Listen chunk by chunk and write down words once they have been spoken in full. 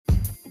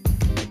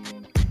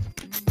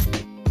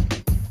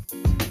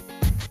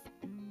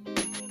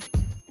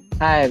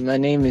Hi, my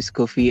name is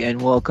Kofi,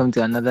 and welcome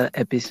to another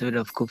episode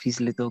of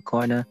Kofi's Little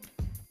Corner.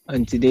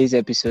 On today's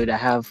episode, I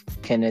have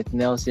Kenneth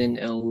Nelson,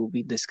 and we'll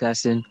be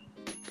discussing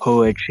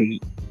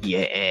poetry.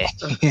 Yeah.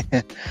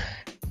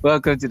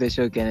 Welcome to the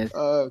show, Kenneth.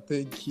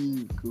 Thank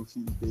you,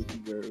 Kofi. Thank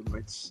you very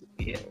much.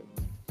 Yeah.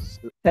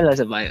 So, Tell us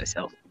about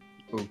yourself.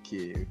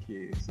 okay.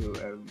 So,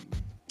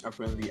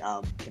 apparently,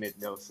 I'm Kenneth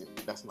Nelson.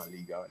 That's my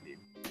legal name.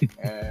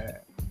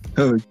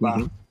 Okay.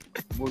 But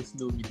most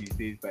know me these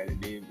days by the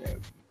name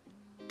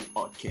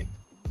Otkin.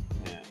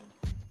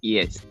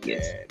 Yes.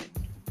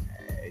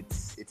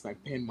 It's my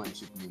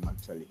penmanship name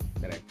actually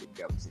that I picked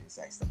up since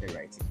I started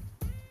writing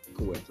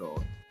poetry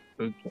or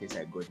since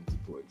I got into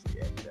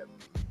poetry, and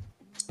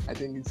I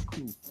think it's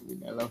cool. I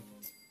mean, I love.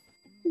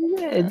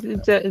 Yeah,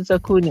 it's a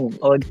cool name,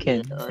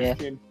 Oddken. Yeah.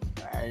 Otkin.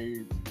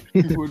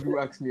 People do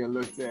ask me a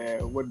lot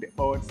what the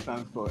odd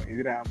stands for. Is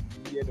it I'm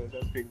weird or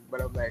something?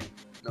 But I'm like,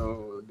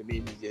 no, the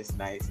name is just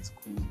nice. It's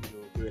cool.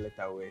 Three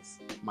letter words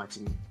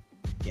matching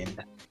Ken.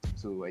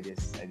 So I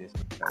just.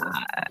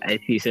 I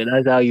see. So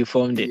that's how you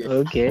formed it. Yeah.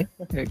 Okay.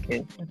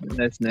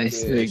 That's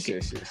nice. Yeah,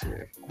 Okay.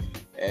 sure.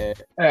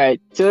 All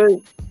right.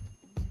 So,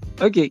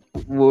 okay,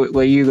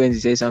 were you going to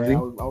say something?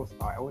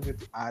 I wanted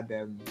to add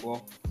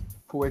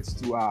poets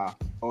to our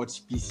odd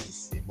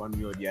species in one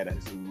way or the other.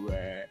 So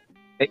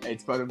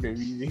it's part of the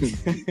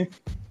reason.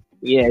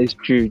 Yeah, it's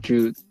true.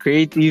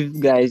 Creative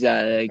guys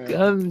are like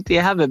they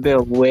have a bit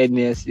of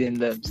weirdness in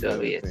them.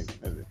 So yes.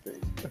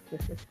 Everything.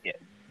 Yeah.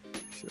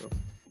 Sure.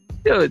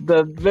 So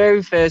the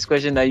very first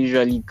question that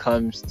usually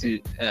comes to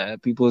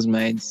people's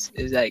minds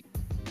is like,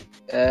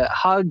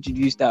 how did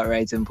you start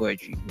writing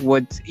poetry?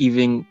 What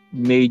even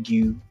made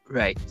you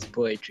write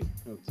poetry?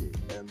 Okay.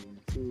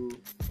 So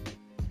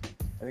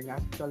I think I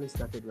actually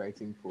started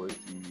writing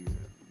poetry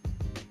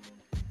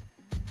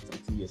some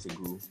 2 years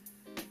ago.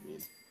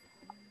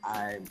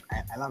 I mean,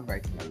 I love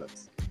writing a lot.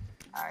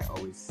 I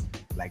always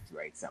like to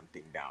write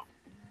something down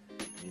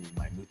in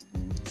my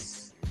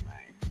notebooks, in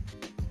my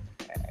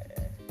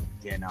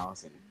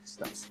journals and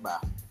stuff.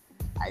 But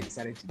I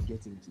decided to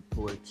get into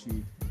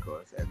poetry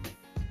because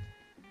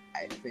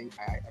I think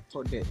I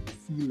thought the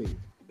feeling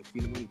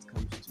when it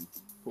comes to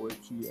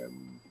poetry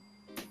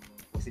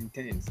was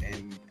intense,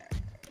 and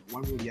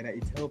one way or the other,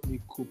 it helped me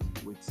cope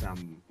with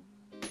some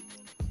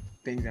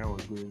things that I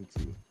was going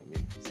through. I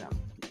mean, some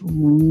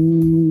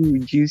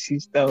Juicy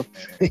stuff.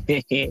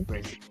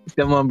 depression.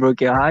 Someone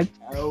broke your heart?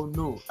 I don't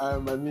know. I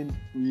mean,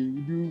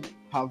 we do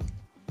have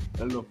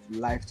a lot of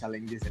life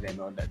challenges and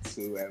all that.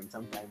 So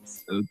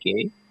sometimes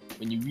Okay.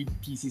 when you read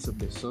pieces of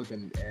the sort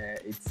and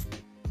it's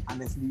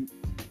honestly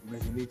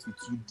resonates with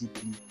you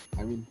deeply,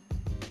 I mean,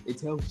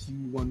 it helps you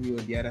one way or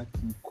the other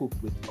to cope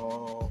with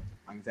all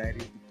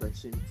anxiety,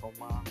 depression,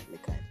 trauma,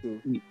 like that. So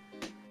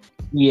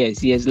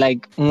Yes.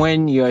 Like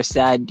when you're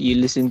sad, you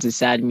listen to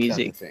sad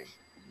music.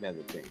 That's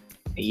the thing.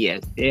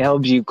 Yes, it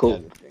helps you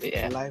cope. That's the thing.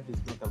 Yeah. Life is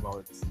not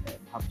about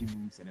happy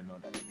moods and all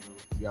that.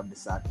 You have the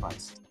sad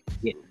parts.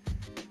 Yeah.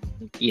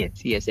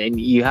 Yes, and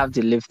you have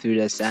to live through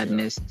the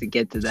sadness to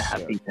get to the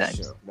happy times.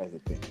 Sure, that's the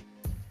thing.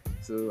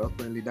 So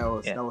apparently that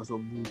was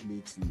what moved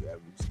me to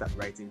start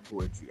writing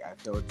poetry. I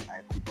felt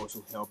I could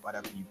also help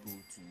other people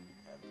to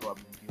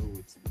probably deal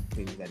with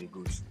things that they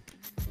go through.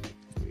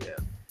 So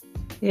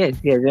Yes,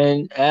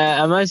 and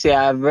I must say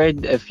I've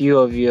read a few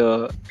of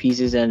your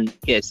pieces, and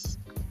yes,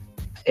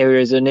 it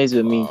resonates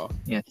with me.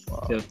 Yes,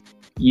 so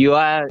you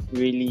are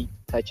really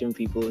touching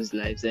people's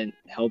lives and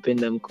helping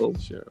them cope.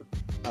 Sure,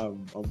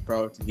 I'm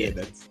proud to hear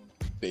that.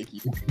 Thank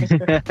you.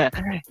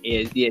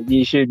 Yes,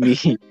 you should be.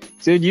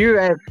 So do you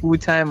write full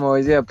time or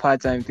is it a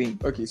part time thing?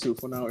 Okay, so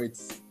for now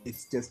it's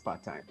just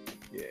part time.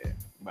 Yeah,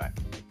 but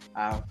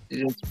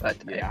it's part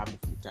time. Yeah, I have a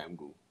full time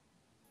goal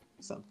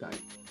sometime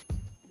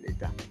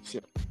later.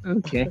 Sure.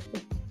 Okay.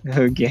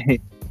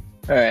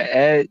 All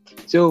right.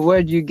 So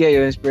where do you get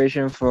your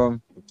inspiration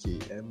from? Okay.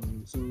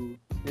 So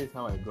here's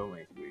how I got my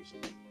inspiration.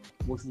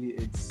 Mostly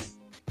it's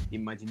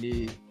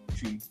imaginary.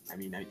 I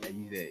mean, I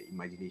use the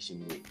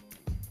imagination way.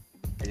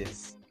 I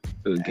just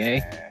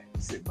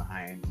sit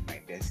behind my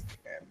desk,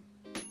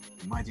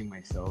 imagine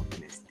myself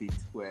in a state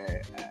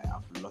where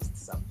I've lost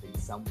something,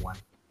 someone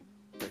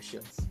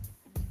precious,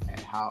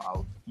 and how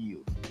I'll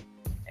feel.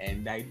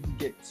 And I do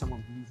get some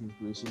of these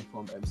inspiration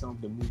from some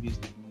of the movies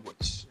we do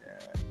watch.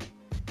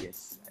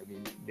 Yes, I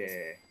mean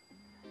the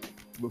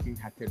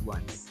broken-hearted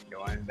ones, the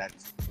ones that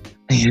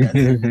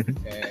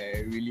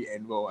really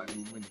end well. I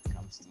mean, when it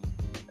comes to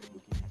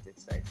broken-hearted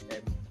sides,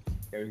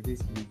 there is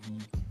this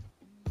movie,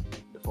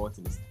 The Fault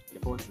in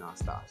Our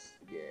Stars.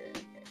 Yeah.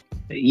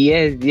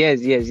 Yes.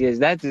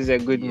 That is a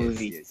good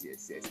movie.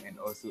 Yes. And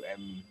also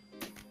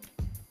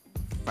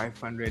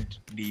 500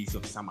 Days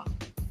of Summer.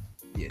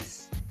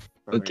 Yes.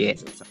 Okay.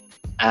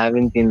 I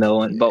haven't seen that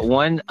one, but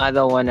one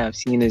other one I've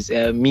seen is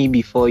Me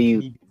Before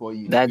You.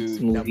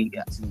 That's movie.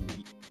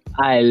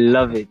 I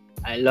love it.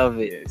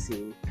 Yeah,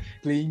 so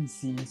playing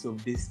scenes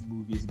of these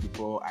movies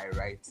before I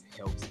write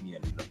helps me a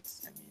lot.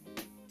 I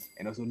mean,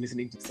 and also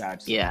listening to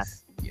sad songs. Yeah.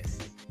 Yes.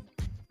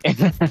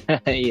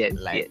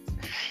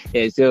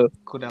 yes. So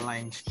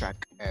Kodaline's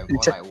track,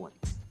 All I Want.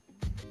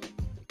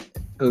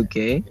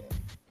 Okay. Yeah,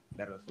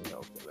 that also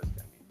helps a lot.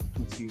 I mean,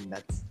 puts you in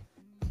that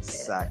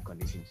sad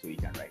condition so you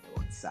can write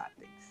about sad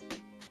things.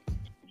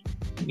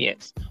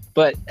 Yes.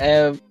 But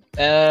I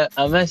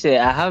must say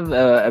I have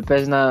a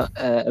personal,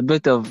 a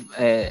bit of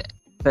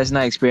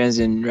personal experience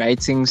in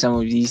writing some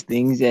of these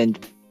things, and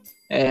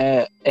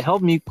it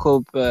helped me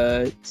cope.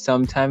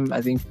 Sometime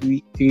I think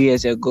 3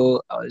 years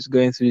ago, I was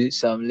going through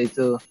some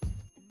little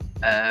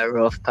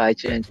rough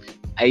patch, and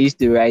I used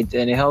to write,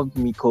 and it helped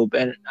me cope.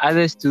 And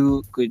others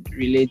too could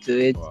relate to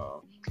it.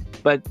 Wow.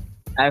 But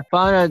I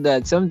found out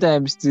that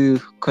sometimes to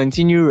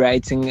continue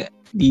writing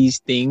these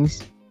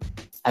things,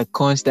 I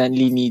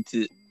constantly need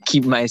to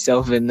keep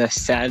myself in the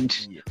sad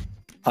Yeah.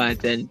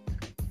 part, and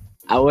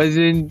I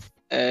wasn't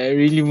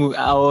really moved.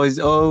 I was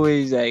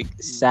always like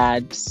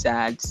sad.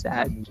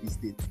 Movie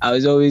state. I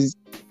was always,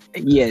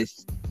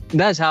 yes.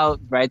 That's how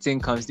writing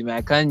comes to me.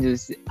 I can't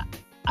just.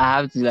 I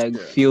have to like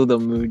Yeah. feel the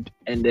mood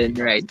and then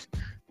write.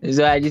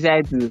 So I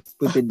decided to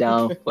put it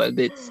down for a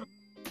bit.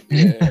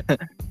 Yeah.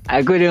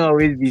 I couldn't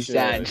always be Sure,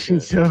 sad. sure.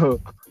 So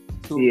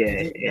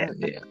You yeah.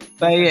 That's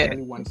But yeah,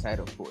 only one side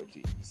of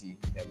poetry. You see,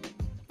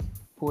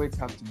 poets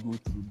have to go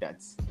through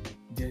that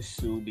just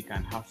so they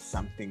can have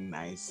something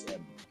nice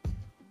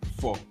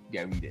for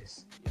their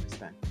readers. You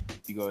understand?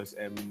 Because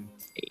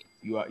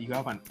you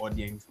have an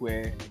audience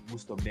where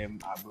most of them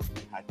are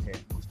broken-hearted,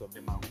 most of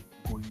them are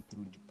going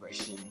through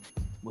depression,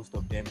 most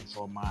of them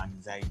trauma,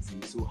 anxiety.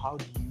 So how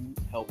do you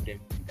help them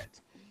do that?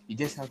 You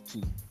just have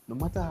to, no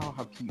matter how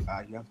happy you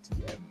are, you have to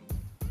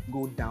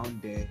go down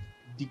there,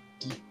 dig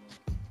deep,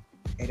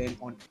 and then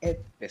unearth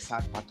the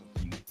sad part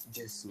of you,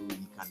 just so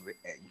you can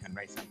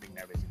write something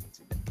that resonates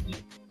with them.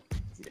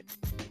 See that?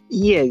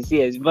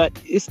 yes, but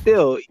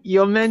still,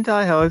 your mental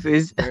health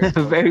is Very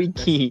very important.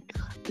 key.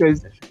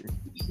 Because That's true.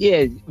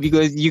 yes,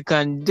 because you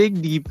can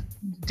dig deep,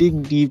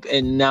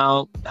 and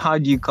now how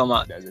do you come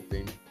out? That's the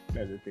thing.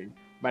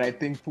 But I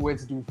think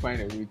poets do find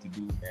a way to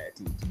do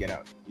to get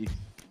out. If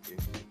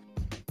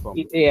from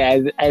Yeah,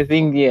 I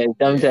think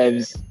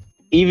sometimes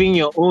even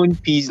your own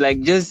piece,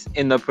 like just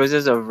in the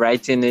process of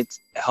writing it,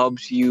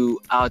 helps you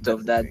out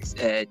of that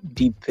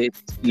deep pit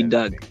you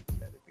dug. That's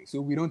the thing.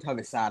 So we don't have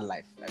a sad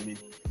life. I mean,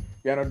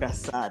 we are not that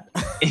sad.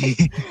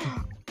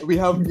 we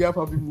have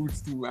happy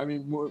moods too. I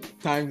mean, more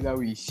times that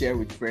we share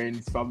with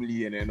friends,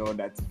 family, and all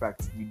that. In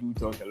fact, we do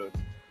talk a lot.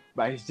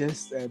 But it's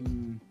just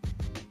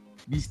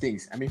these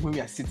things. I mean, when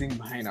we are sitting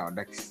behind our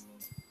desks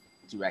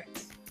to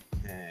write,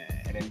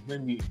 and then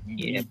when we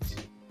read,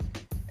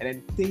 and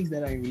then things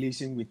that are in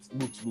relation with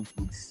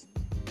books.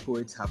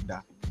 Poets have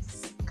that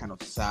kind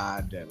of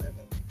sad, how do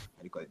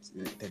you call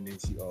it,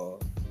 tendency or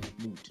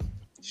mood,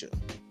 sure,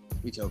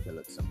 which helps a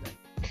lot sometimes.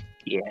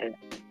 Yeah,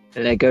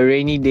 like a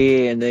rainy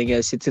day, and then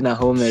you're sitting at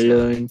home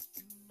alone,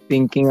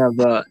 thinking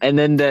about, and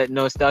then the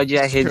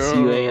nostalgia hits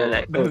you, and you're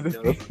like, oh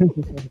no.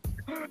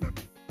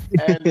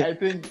 And I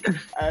think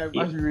as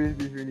you raised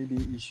this rainy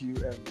day issue,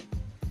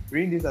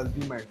 rainy days has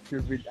been my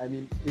favorite. I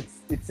mean,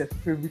 it's a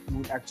favorite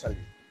mood actually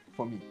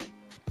for me.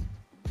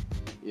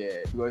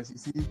 Yeah, because you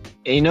see,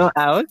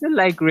 I also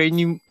like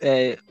rainy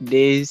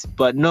days,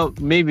 but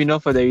maybe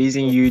not for the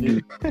reason you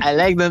do. I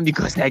like them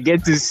because I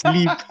get to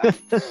sleep.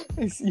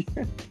 I see.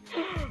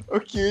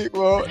 Okay,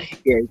 well,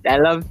 Yes, I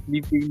love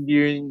sleeping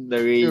during the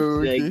rain.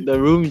 okay. Like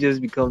the room just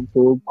becomes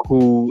so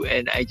cool,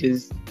 and I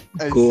just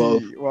go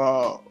off. see.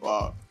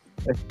 Wow.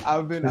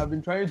 I've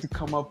been trying to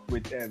come up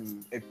with a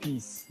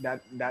piece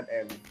that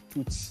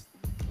puts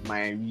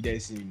my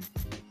readers in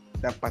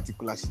that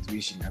particular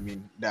situation. I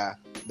mean, that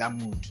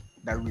mood,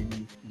 that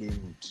rainy day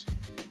mood.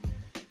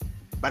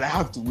 But I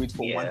have to wait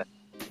for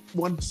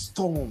one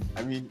storm.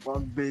 I mean,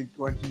 one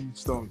huge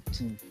storm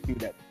to do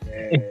that.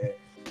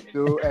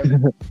 So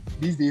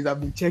these days I've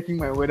been checking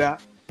my weather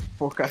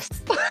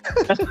forecast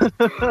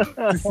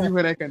to see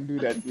when I can do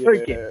that. Yeah.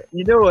 Okay,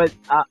 you know what?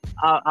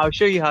 I'll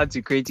show you how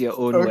to create your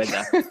own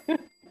weather.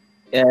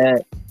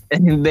 There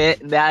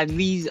are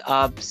these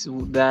apps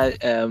that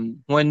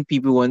when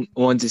people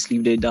want to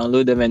sleep, they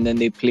download them and then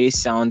they play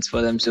sounds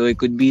for them. So it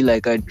could be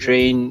like a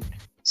train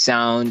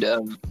sound,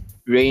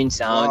 rain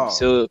sound. Wow.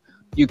 So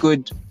you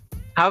could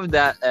have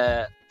that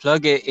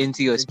plug it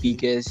into your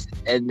speakers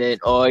and then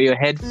or your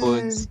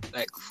headphones,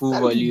 like full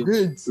volume,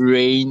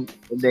 rain,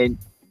 and then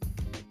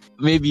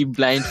maybe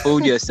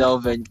blindfold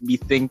yourself and be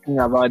thinking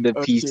about the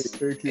piece.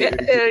 You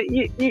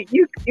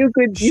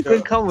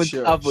could come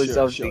up with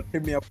something. Sure.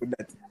 Hit me up with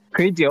that.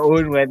 Create your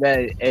own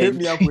weather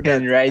and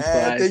write for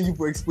us. Thank you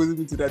for exposing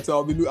me to that. So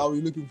I'll be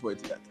looking forward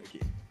to that.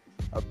 Okay.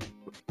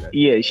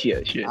 Yeah,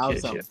 sure. I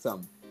have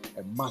some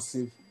a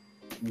massive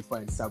woofer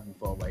and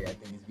subwoofer over here. I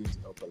think it's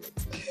going to help a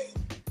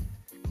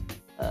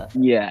lot.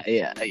 Yeah.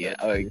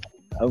 Okay.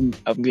 I'm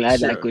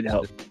glad I could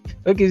help.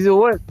 Okay, so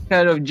what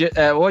kind of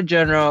what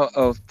genre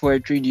of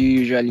poetry do you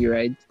usually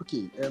write?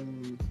 Okay,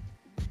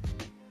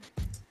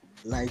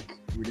 like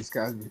we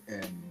discussed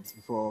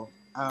before,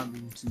 I'm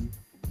into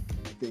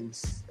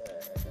things,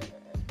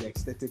 the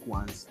aesthetic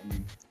ones. I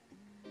mean,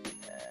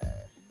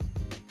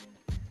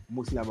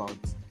 mostly about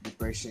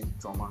depression,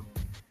 trauma,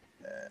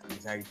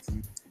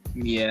 anxiety,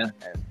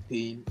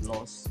 pain,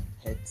 loss,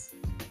 hurt,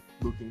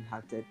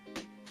 broken-hearted.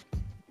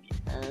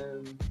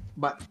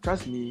 But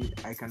trust me,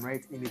 I can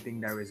write anything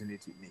that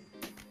resonates with me.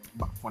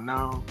 But for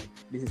now,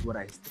 this is what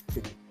I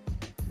stick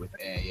with.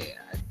 Yeah,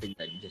 I think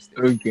that just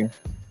Okay.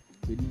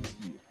 So these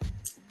few.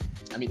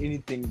 I mean,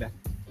 anything that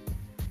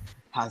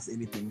has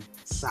anything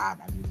sad,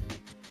 I mean,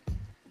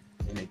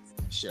 in it,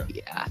 sure.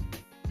 Yeah.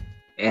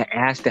 It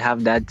has to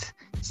have that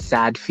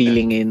sad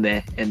feeling in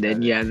there, and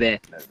then you're there.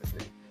 That's the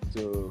thing.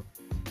 So,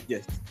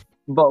 yes.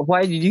 But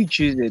why did you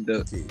choose it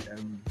though? Okay.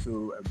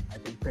 I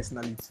think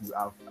personally too,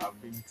 I've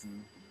been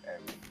through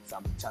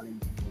some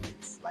challenging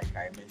moments, like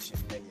I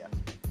mentioned earlier.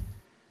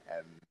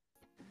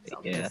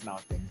 Some personal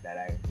things that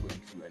I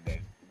went through, and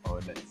then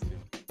all that,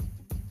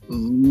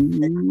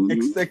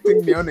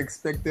 expecting the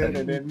unexpected,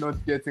 and then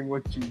not getting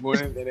what you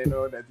want, and then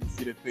all that. You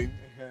see the thing.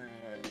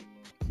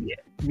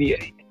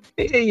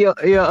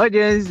 Your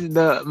audience,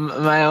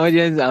 my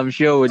audience, I'm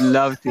sure would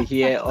love to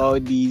hear all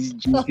these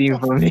juicy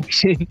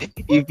information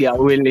if you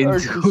are willing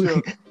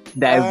to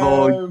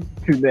divulge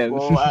to them.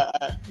 Well,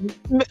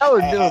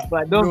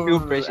 but don't feel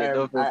pressure.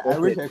 Don't feel pressure. I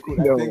wish I could.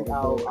 I think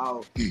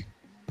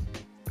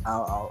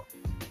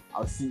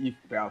I'll see if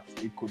perhaps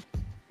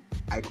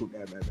I could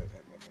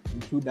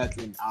include that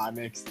in our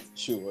next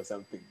show or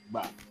something.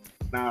 But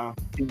now,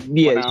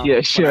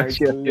 sure.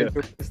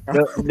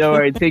 Don't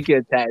worry. Take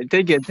your time.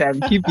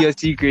 Keep your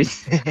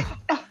secrets.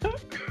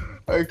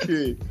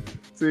 Okay.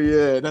 So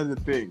yeah, that's the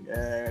thing.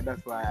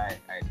 That's why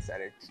I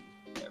decided to.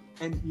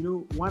 And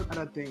one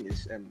other thing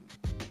is,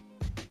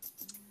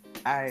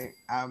 I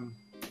am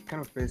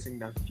kind of person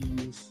that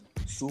feels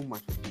so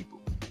much for people.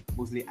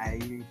 Mostly, I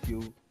even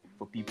feel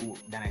for people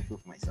than I feel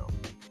for myself.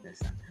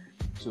 Understand?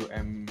 So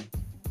when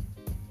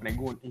I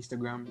go on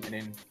Instagram and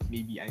then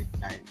maybe I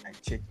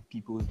check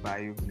people's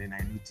bio, and then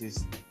I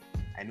notice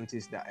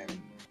that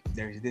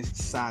there is this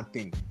sad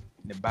thing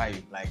in the bio,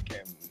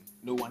 like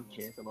no one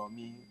cares about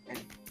me and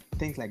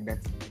things like that.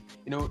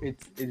 It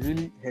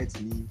really hurts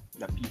me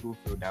that people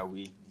feel that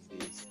way these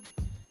days.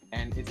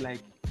 And it's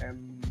like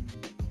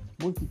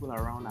most people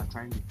around are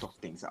trying to tough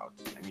things out.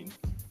 I mean,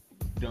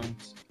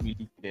 don't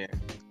really care.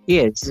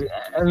 Yes,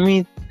 I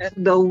mean,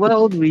 the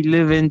world we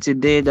live in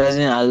today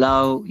doesn't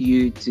allow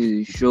you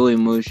to show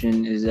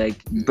emotion. It's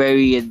like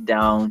bury it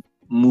down,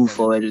 move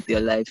forward with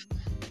your life,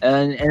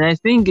 and I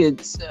think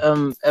it's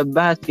a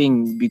bad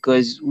thing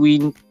because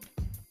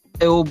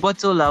it will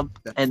bottle up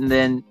and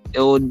then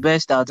it will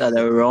burst out at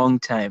the wrong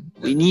time.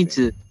 We need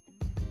to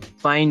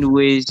find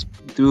ways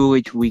through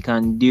which we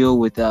can deal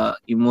with our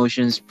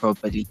emotions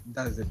properly.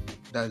 That's the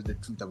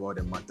truth about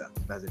the matter.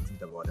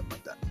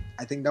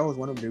 I think that was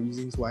one of the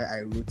reasons why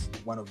I wrote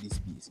one of these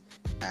pieces.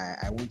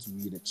 I want to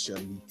read it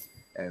shortly.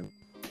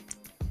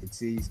 It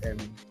says,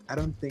 I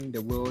don't think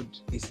the world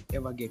is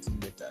ever getting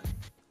better.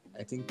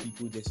 I think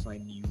people just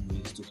find new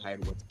ways to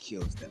hide what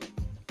kills them.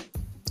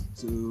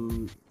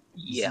 So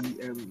yeah, see,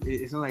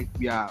 it's not like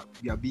we are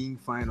being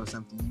fine or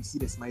something. You see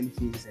the smiley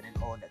faces and then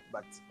all that,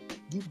 but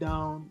deep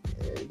down,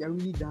 they're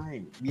really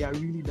dying. We are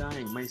really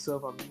dying.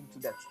 Myself, I've been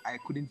through that. I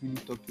couldn't really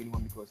talk to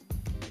anyone because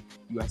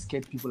you are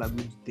scared people are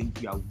going to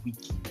think you are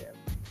weak.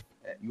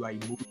 You are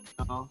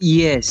emotional.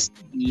 Yes.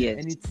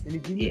 And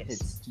it really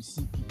hurts to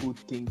see people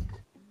think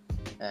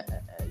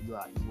you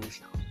are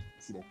emotional.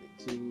 See the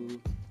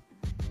thing.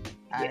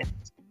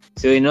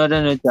 So in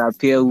order not to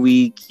appear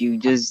weak, you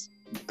just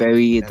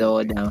bury it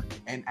all down.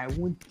 And I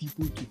want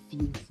people to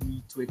feel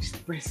free to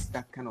express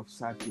that kind of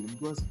sad feeling,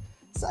 because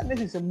sadness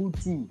is a mood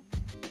too.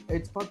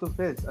 It's part of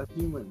us as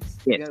humans.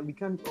 Yes. We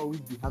can't always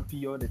be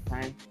happy all the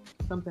time.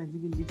 Sometimes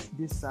even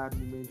this sad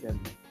moment and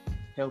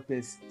help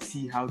us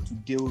see how to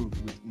deal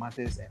with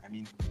matters. I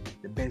mean,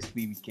 the best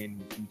way we can in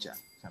the future.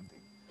 Something.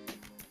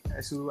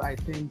 So I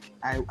think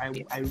I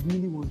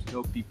really want to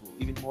help people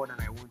even more than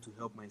I want to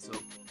help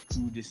myself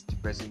through this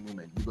depressing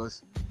moment,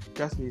 because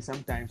trust me,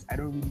 sometimes I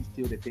don't really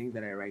feel the things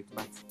that I write,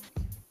 but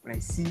when I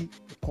see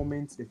the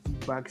comments, the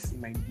feedbacks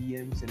in my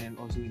DMs, and then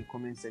also in the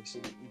comment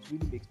section, it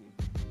really makes me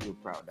feel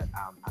proud that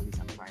at least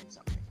I'm trying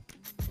something.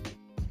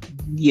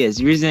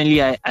 Yes,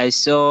 recently I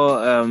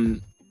saw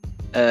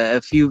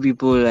a few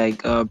people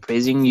like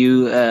praising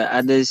you,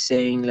 others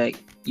saying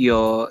like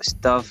your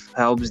stuff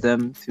helps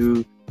them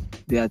through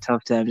their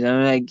tough times.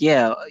 I'm like,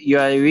 yeah, you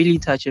are really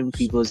touching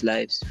people's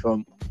lives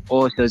from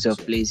all sorts of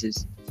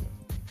places.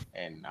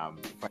 And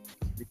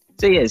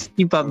so yes,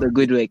 keep up the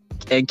good work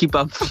and keep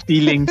up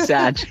feeling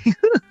sad.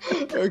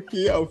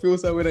 Okay, I'll feel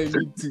sad when I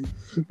need to.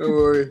 Don't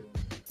worry.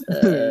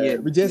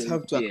 We just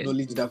have to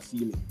acknowledge that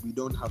feeling. We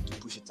don't have to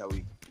push it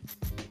away.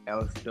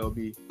 Else there'll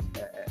be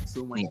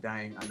so much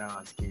dying under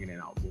our skin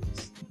and our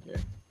bones.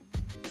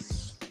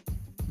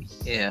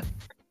 Yeah.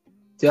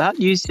 So how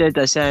do you set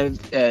aside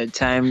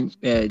time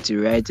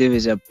to write if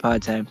it's a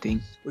part-time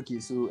thing? Okay,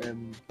 so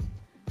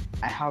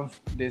I have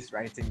this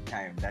writing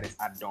time that is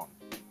at dawn.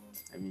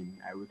 I mean,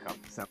 I wake up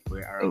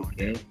somewhere around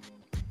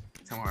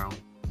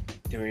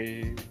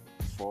 3,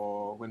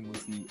 4 when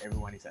mostly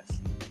everyone is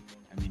asleep.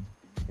 I mean,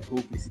 the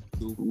whole place is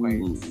so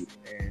quiet,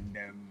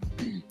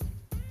 and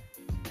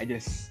I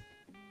just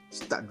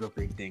start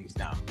dropping things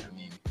down. I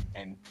mean,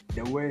 and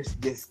the words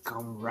just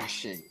come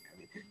rushing. I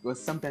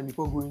because sometimes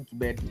before going to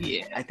bed,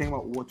 Yeah. I think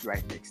about what to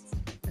write next.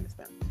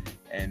 Understand?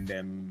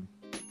 And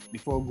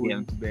before going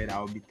Yeah. to bed,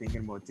 I'll be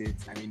thinking about it.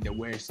 I mean, the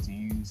words to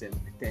use and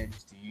the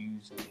terms to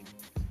use. I mean,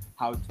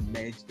 how to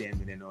merge them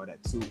and then all that.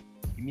 So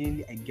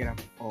immediately I get up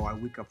or I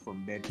wake up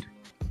from bed,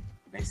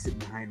 and I sit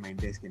behind my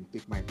desk and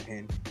pick my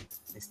pen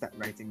and start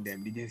writing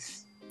them. They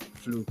just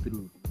flow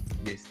through.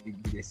 They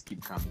just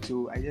keep coming.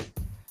 So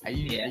I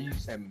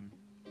use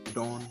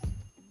dawn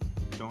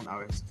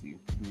hours to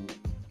do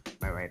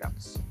my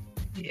write-ups.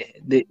 Yeah,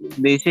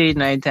 they say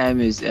nighttime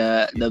is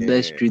the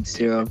best truth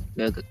serum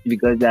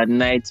because at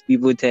night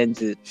people tend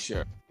to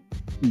Sure.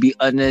 be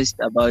honest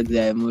about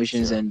their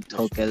emotions Sure, and that's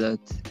talk true. a lot.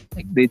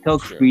 Like they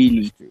talk Sure,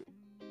 freely. that's true.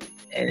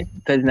 And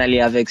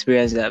personally, I've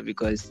experienced that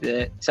because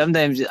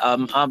sometimes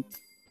I'm up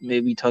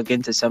maybe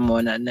talking to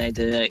someone at night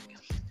and like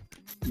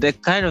the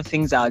kind of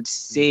things I'd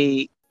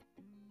say,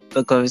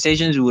 the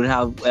conversations we would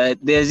have.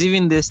 There's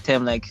even this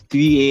term like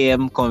 3 a.m.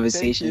 Thank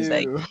conversations.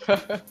 Like you.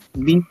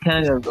 these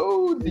kind of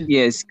So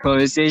deep.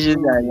 conversations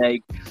So are deep.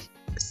 like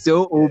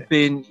so Yeah.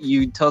 open.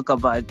 You talk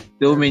about so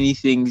Everything. many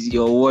things,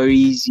 your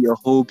worries, your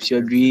hopes,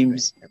 your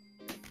dreams.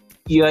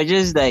 You are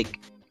just like,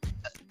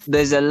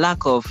 there's a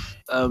lack of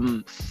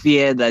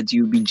fear that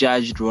you'll be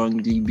judged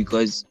wrongly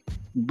because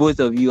both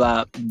of you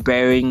are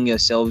bearing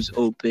yourselves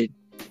open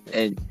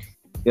and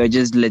you're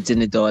just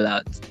letting it all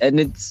out. And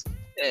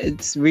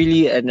it's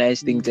really a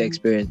nice thing to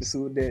experience.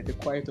 So the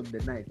quiet of the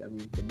night, I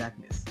mean the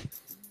darkness.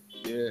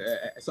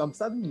 So I'm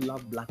starting to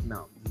love black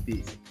now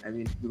these days. I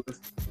mean, because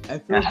I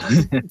feel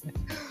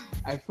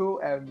I feel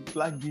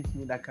black gives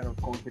me that kind of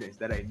confidence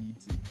that I need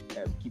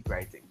to keep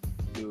writing.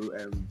 So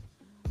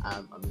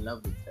I'm in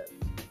love with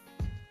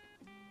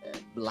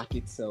black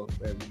itself,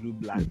 blue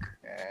black,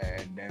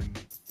 and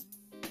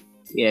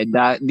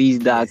these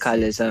dark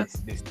colors, huh? yes,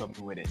 they stop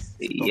me with this.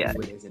 Yeah.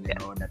 And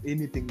then all that.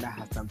 Anything that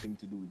has something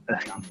to do with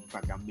black, in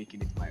fact, I'm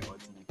making it my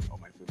ultimate or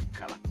my favorite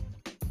color.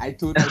 I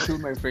told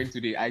my friend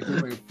today. I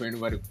told my friend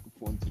over the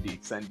phone today,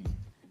 Sandy,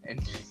 and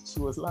she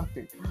was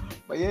laughing.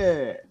 But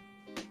yeah,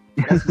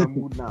 that's my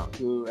mood now.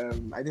 So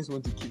I just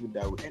want to keep it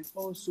that way. And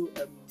also,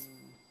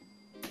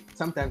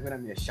 sometimes when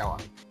I'm in the shower,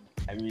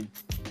 I mean,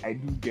 I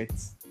do get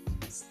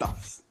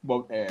stuff,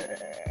 but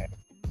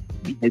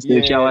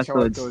shower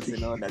thoughts thoughts.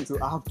 and all that. So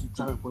I have to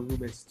try my possible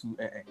best to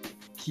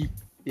keep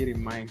it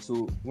in mind.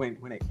 So when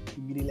I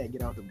immediately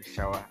get out of the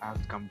shower, I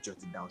have to come jot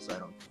it down so I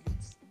don't forget.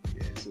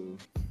 Yeah, so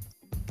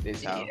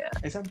that's how. Yeah.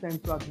 And sometimes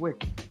too at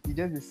work, you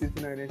just be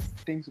sitting there and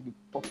things will be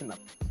popping up.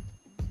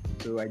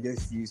 So I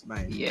just use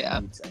my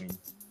notes,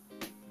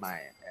 my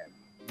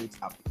notes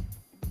app,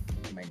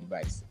 my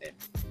device, and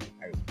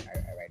I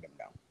write them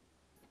down.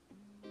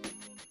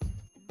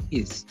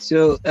 Yes.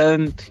 So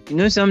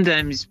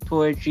sometimes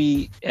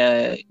poetry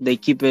they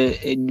keep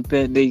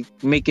they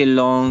make it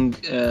long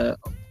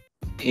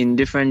in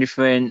different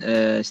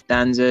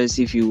stanzas,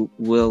 if you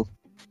will.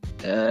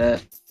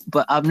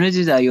 But I've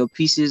noticed that your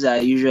pieces are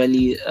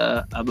usually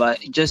about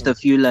just a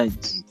few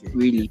lines,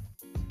 really,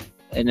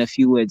 and a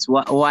few words.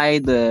 Why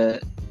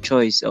the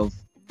choice of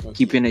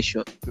keeping it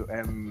short? So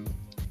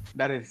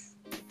that is,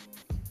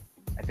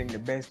 I think, the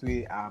best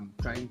way I'm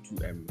trying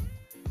to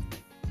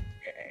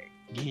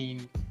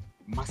gain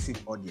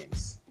massive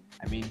audience.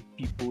 I mean,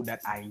 people that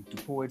are into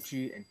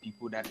poetry and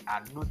people that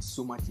are not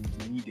so much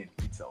into reading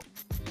itself.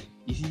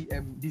 You see,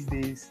 these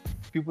days,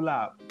 people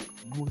are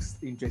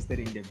most interested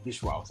in the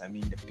visuals. I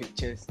mean, the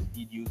pictures, the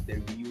videos,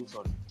 the reels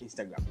on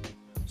Instagram.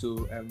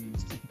 So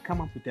if you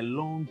come up with a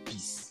long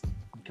piece,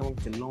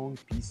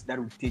 that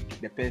will take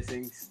the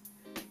person's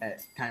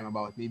time,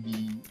 about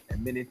maybe a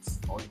minute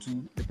or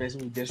two. The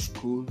person will just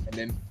scroll and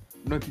then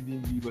not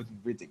even read what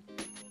you've written.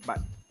 But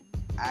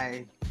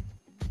I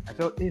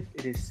felt if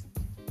it is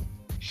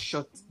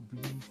short,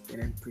 brief,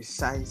 and then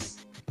precise,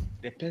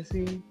 the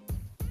person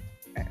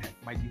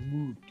might be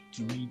moved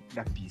to read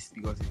that piece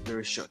because it's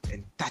very short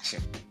and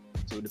touching.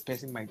 So the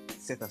person might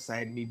set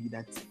aside maybe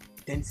that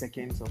 10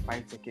 seconds or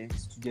 5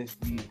 seconds to just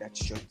read that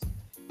short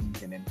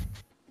piece and then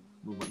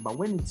move on. But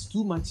when it's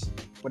too much,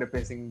 what the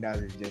person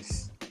does is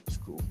just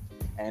scroll.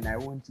 And I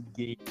want to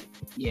gain.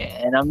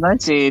 Yeah, and I'm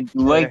not saying it's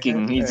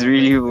working. It's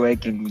really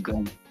working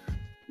because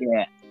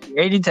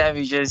anytime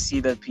you just see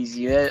the piece,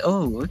 you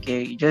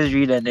just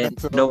read and then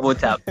double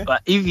tap.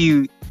 But if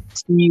you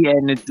see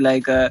and it's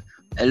like a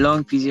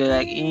long piece, you're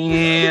like,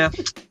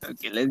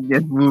 okay, let's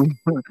just move.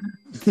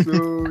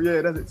 So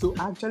that's it. So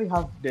I actually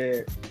have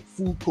the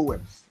full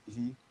poems. You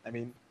see, I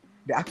mean,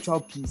 the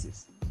actual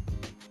pieces.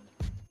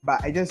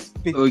 But I just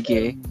pick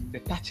the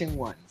touching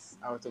ones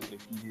out of the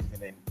pieces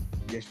and then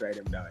just write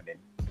them down and then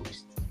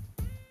post.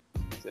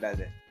 So that's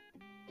it.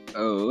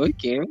 Oh,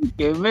 okay.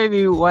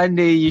 Maybe one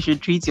day you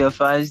should treat your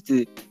fans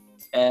to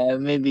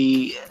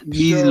maybe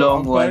these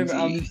long ones.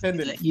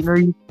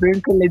 You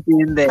sprinkle it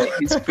in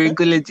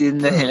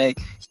there. Like,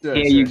 here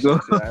you go.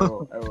 Sure. I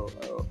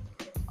will.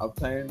 I'll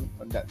plan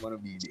on that one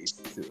of these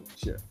days. So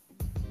sure.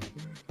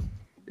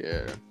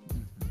 Yeah.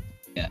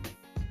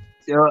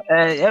 So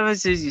ever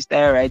since you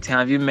started writing,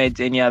 have you met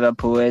any other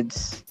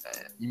poets?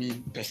 You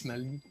mean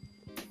personally?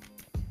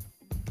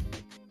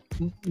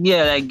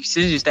 yeah, like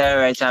since you started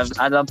writing, have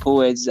other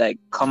poets like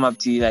come up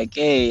to you like,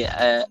 hey,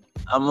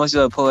 I'm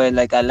also a poet.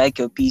 Like I like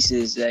your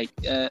pieces. Like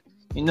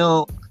you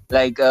know,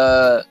 like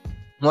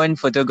when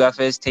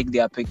photographers take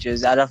their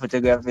pictures, other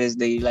photographers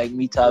they like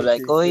meet up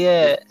like, Okay, oh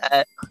okay,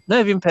 yeah, not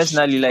even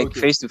personally like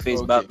okay, face to face,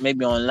 okay. but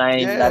maybe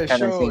online Yeah, that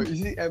kind of sure. thing.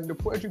 You see, the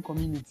poetry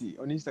community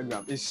on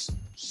Instagram is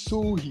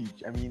so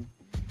huge. I mean,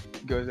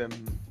 because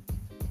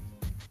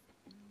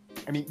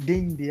day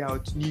in day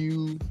out,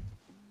 new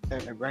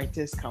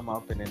writers come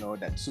up and then all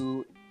that.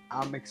 So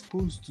I'm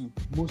exposed to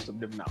most of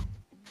them now.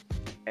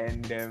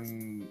 And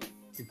in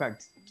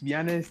fact, to be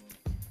honest,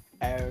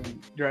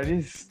 there are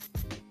these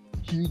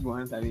huge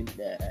ones. I mean,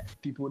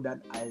 people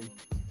that I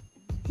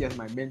see as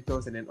my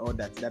mentors and then all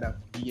that have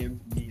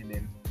DM'd me and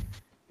then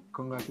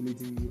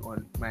congratulating me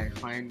on my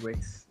fine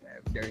works.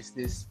 There is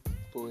this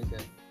poet,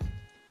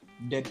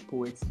 Dead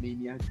Poets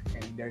Maniac,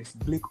 and there's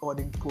Blake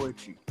Auden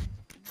Poetry.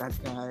 That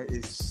guy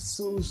is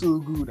so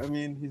good. I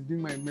mean, he's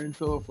been my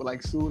mentor for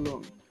like so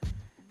long,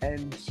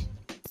 and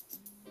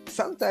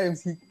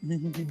sometimes he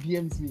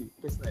DMs me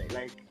personally,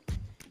 like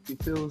he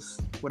feels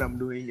what I'm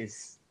doing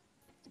is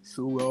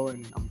so well,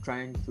 and I'm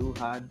trying so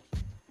hard,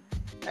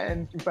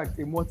 and in fact,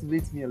 it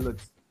motivates me a lot.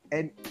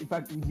 And in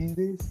fact, these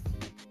days,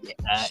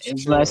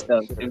 It's messed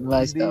up. It's these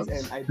messed days, up.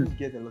 and I do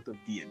get a lot of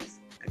DMs.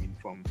 I mean,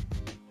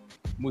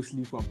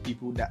 mostly from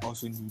people that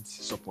also need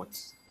support,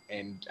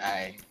 and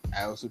I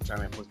also try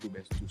my possible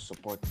best to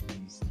support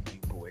these new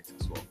poets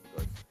as well,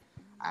 because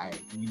I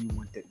really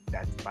wanted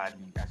that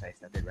badly as I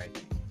started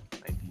writing,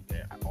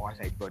 or as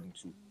I got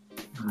into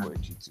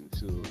poetry too.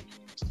 So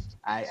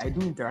I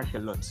do interact a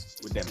lot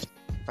with them.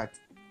 In fact,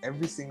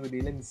 every single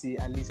day, let me say,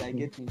 at least I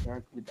get to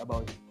interact with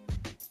about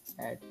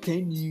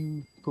 10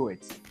 new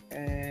poets,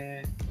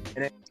 and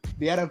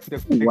they add up to the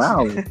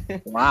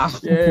collection. Wow.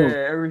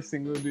 Yeah, every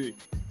single day.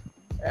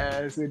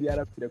 So they add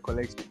up to the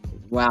collection.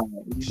 Wow,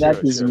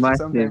 that is So massive.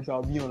 sometimes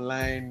I'll be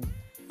online,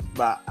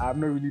 but I'm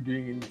not really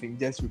doing anything,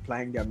 just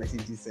replying their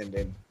messages and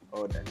then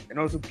all that. And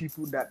also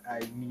people that I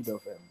need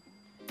of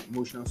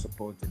emotional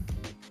support and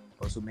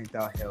also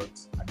mental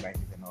health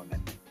advices and all that.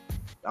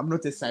 I'm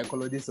not a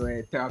psychologist or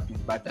a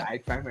therapist, but I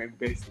try my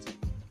best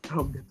to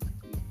help them.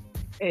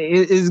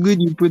 It's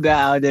good you put that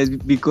out there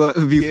because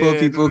before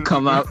people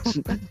come out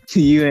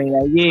to you and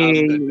like, yeah,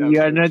 you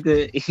are not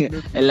a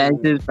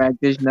licensed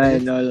practitioner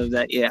and all of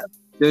that. Yeah,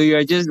 so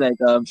you're just like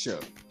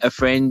a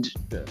friend,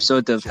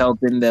 sort of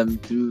helping them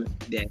through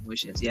their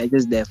emotions. You're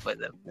just there for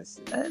them. That's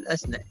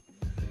nice.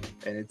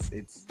 And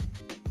it's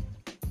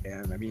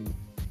I mean,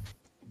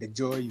 the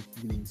joy you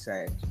feel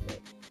inside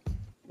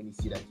when you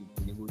see that you've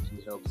been able to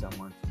help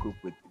someone to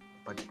cope with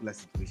a particular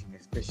situation,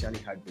 especially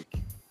heartbreak.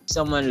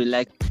 Someone will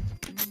like.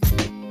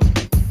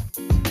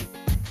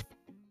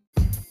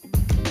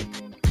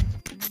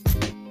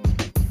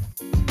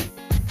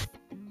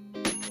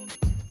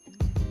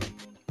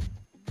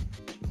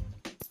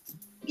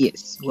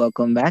 Yes,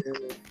 welcome back.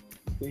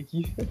 Thank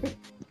you.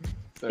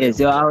 Yeah,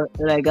 so I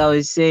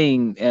was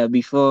saying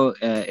before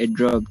it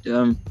dropped,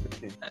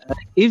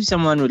 if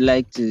someone would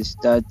like to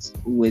start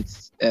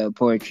with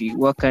poetry,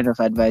 what kind of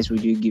advice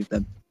would you give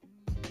them?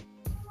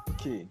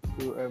 Okay,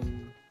 so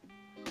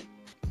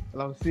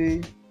I'll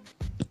say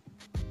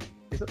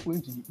it's not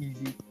going to be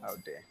easy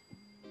out there,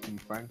 to be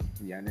frank,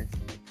 to be honest.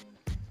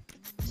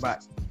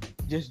 But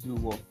just do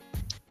what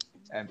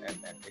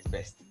is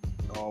best,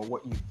 or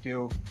what you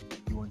feel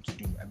you want to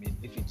do. I mean,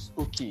 if it's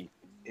okay,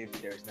 if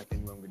there is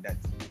nothing wrong with that,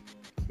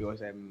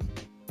 because as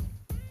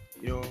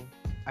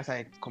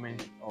I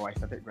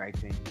started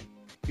writing,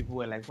 people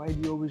were like, "Why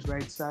do you always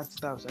write sad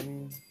stuff? I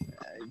mean,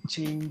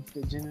 change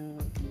the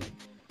genre,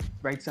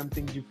 write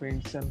something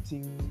different,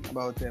 something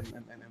about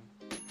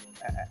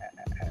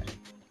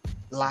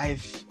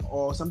life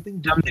or something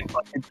different."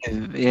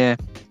 Yeah.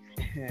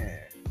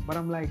 But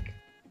I'm like,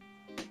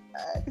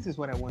 this is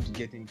what I want to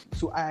get into.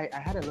 So I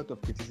had a lot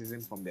of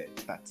criticism from the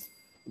start.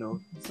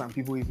 Some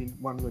people even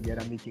one way or the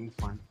other making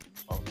fun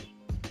of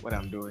what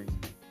I'm doing,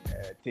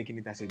 taking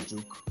it as a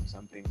joke or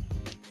something.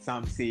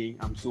 Some saying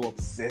I'm so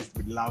obsessed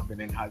with love and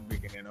then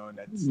heartbreak and all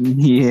that.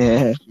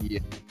 Yeah.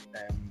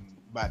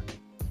 But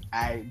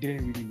I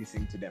didn't really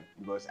listen to them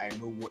because I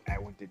know what I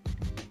wanted to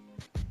do.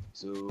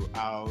 So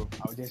I'll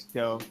just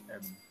tell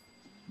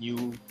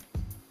new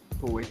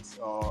poets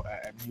or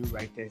new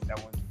writers that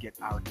want to get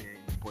out there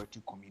in the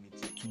poetry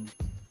community to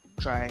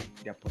try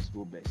their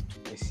possible best, to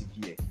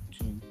persevere,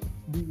 to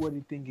do what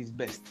they think is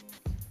best.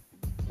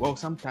 Well,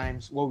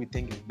 sometimes what we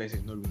think is best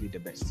is not really the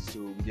best, so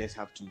we just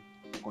have to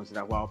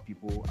consider while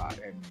people are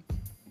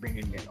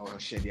bringing in or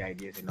share their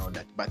ideas and all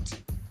that. But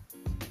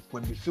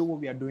when we feel what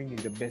we are doing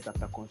is the best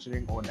after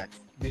considering all that,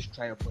 just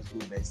try your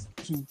possible best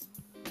to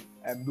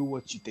do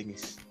what you think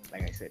is,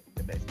 like I said,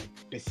 the best.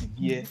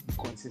 Persevere, be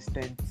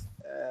consistent,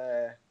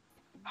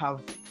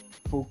 have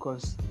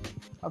focus,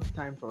 have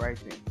time for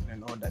writing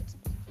and all that,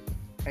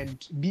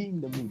 and be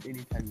in the mood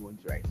anytime you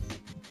want to write.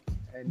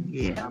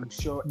 And I'm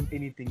sure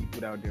anything you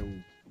put out there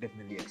will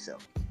definitely excel.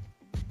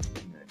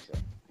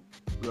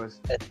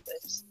 Because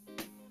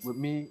with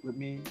me,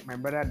 my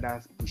brother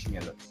does push me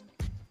a lot.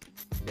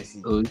 Let's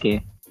see.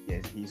 Okay.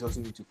 Yes, he's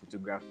also into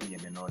photography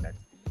and all that.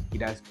 He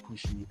does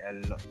push me a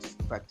lot.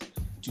 In fact,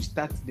 to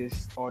start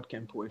this Odd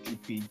Ken poetry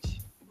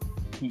page,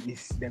 he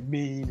is the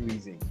main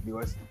reason,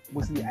 because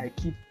mostly I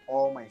keep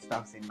all my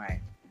stuffs in my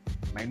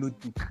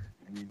notebook.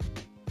 I mean,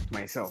 to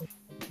myself.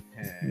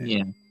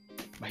 Yeah.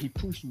 But he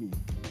pushed me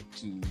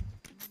to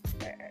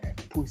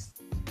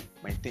post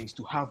my things,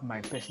 to have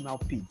my personal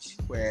page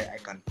where I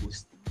can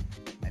post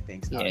my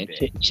things out Yeah.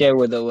 there. Share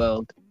with the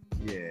world.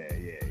 Yeah.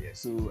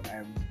 So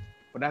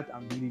for that,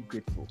 I'm really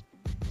grateful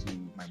to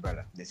my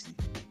brother Jesse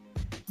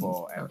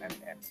for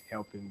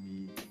helping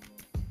me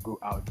go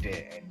out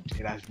there, and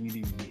it has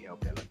really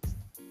helped a lot.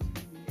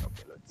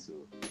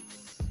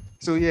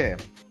 So yeah,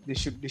 they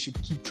should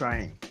keep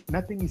trying.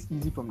 Nothing is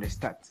easy from the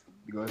start,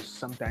 because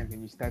sometimes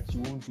when you start,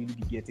 you won't really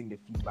be getting the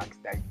feedbacks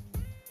that you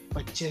need.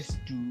 But just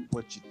do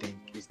what you think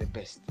is the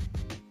best.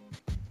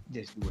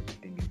 Just do what you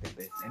think is the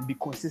best, and be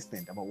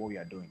consistent about what you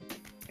are doing,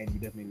 and you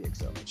definitely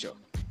excel. Sure.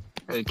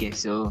 Okay,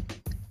 so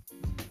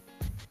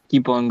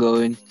keep on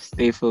going,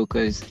 stay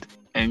focused,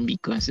 and be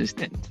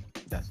consistent.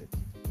 That's it.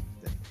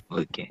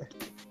 Okay.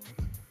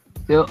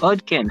 So,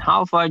 Odd Ken,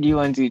 how far do you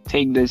want to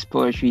take this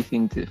poetry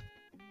thing to?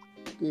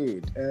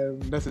 Good.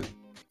 That's it.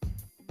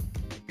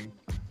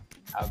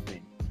 I've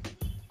been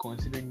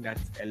considering that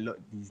a lot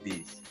these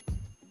days.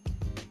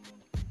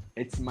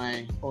 It's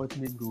my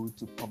ultimate goal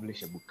to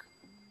publish a book.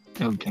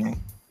 Okay.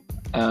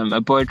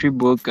 A poetry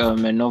book, a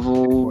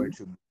novel.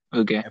 Poetry.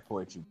 Okay. A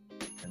poetry.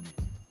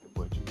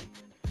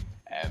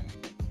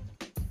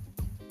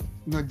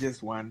 Not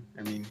just one.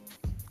 I mean,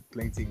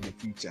 plenty in the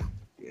future.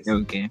 Yes.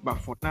 Okay.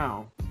 But for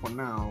now,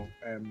 we'll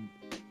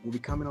be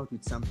coming out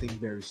with something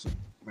very soon.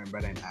 My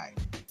brother and I,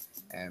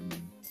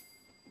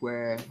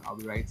 where I'll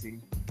be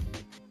writing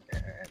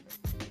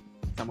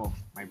some of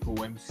my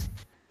poems.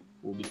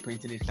 We'll be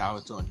printing it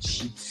out on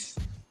sheets.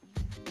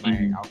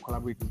 I'll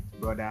collaborate with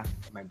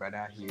my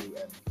brother. He'll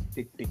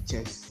take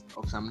pictures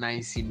of some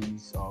nice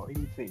scenes or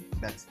anything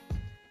that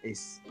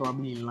is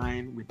probably in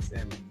line with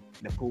the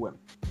poem.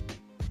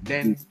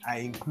 Then I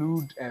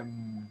include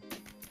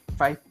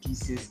 5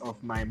 pieces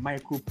of my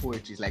micro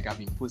poetries, like I've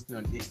been posting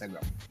on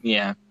Instagram.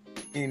 Yeah.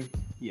 In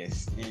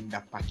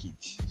that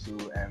package. So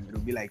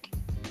it'll be like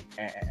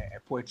a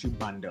poetry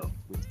bundle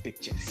with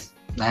pictures.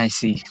 I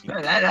see.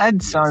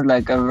 That sounds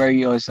like a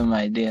very awesome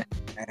idea.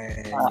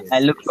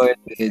 I look forward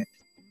to it.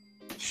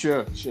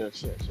 Sure. So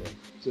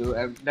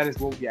that is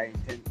what we are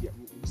intending. Yeah,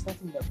 we'll be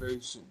starting that very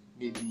soon,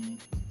 maybe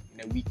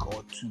in a week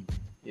or two.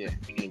 Yeah,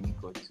 in a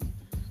week or two.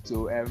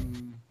 So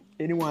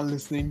anyone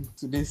listening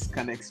to this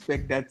can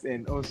expect that,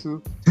 and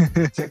also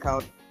check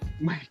out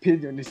my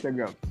page on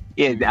Instagram.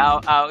 Yeah,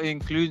 I'll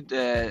include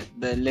the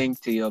link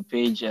to your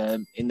page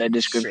in the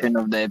description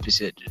of the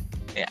episode.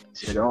 Yeah,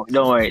 so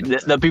don't worry.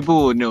 The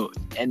people will know,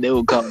 and they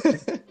will come.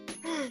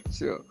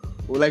 Sure.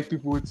 We like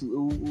people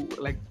to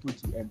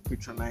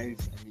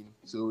patronize. I mean,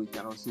 so we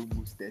can also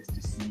boost us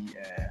to see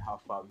how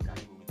far we can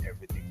go with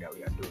everything that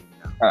we are doing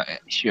now.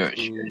 Sure.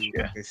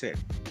 Like I said,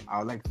 I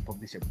would like to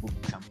publish a book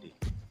someday.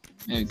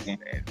 Okay.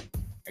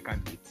 I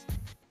can't wait.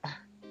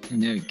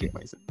 Okay.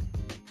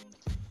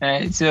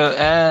 So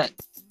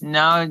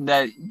now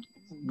that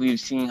we've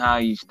seen how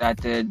you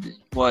started,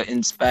 what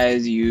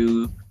inspires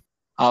you,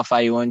 how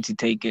far you want to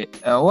take it,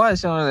 what are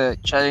some of the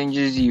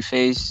challenges you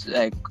face,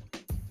 like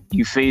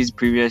you faced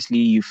previously,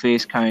 you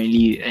face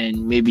currently,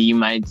 and maybe you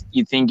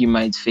think you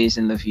might face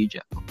in the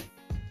future?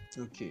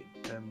 Okay.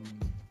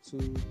 So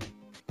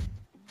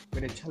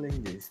with the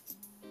challenges,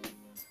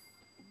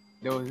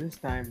 there was this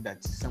time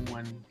that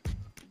someone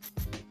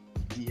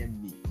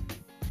DM'd me,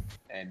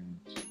 and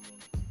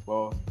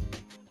well,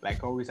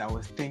 like always, I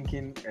was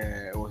thinking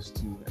to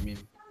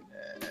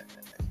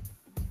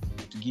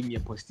give me a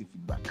positive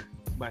feedback,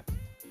 but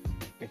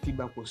the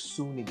feedback was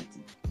so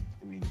negative.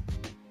 I mean,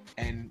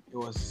 and it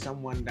was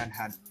someone that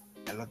had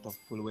a lot of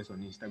followers on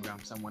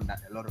Instagram, someone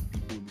that a lot of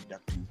people looked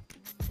up to,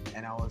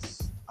 and I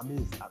was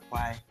amazed at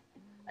why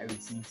I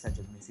received such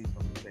a message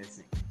from the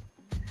person.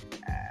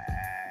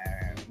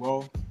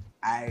 Well,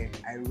 I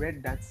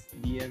read that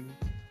DM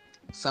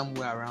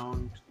somewhere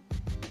around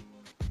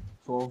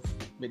 12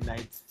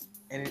 midnight,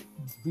 and it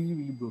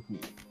really broke me.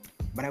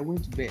 But I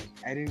went to bed.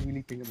 I didn't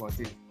really think about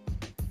it.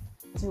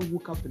 As I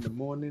woke up in the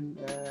morning,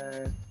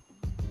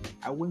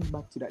 I went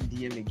back to that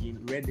DM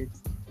again, read it,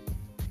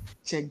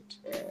 checked,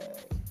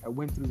 I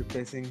went through the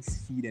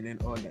person's feed and then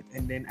all that,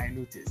 and then I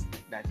noticed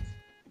that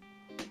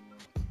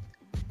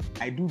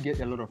I do get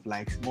a lot of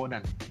likes, more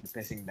than the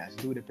person does,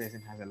 though the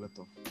person has a lot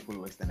of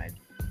followers than I do.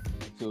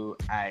 So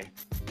I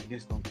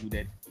just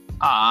concluded.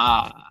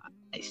 I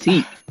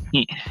see.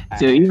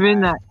 So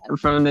even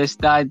from the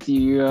start,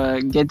 you're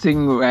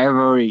getting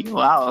rivalry.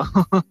 Wow.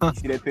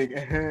 See the thing?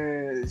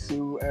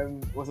 So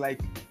it was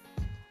like,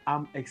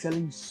 I'm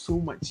excelling so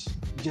much.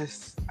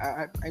 Just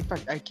in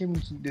fact, I came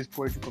into this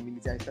poetry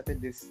community. I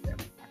started this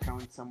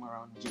account somewhere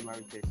around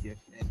January 30th,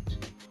 and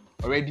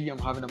already I'm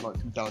having about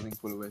 2,000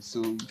 followers.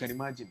 So you can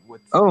imagine what.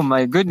 Oh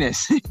my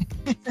goodness.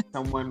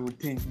 someone would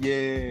think,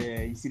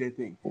 yeah, you see the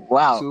thing.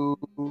 Wow. So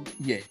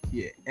yeah.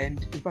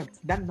 And in fact,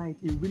 that night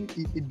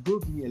it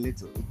broke me a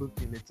little. It broke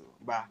me a little.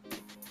 But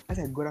as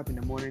I got up in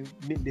the morning,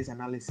 made this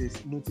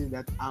analysis, noticed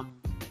that I'm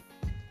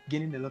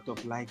gaining a lot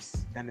of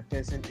likes than the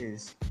person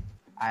is.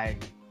 I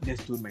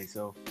just told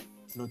myself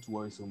not to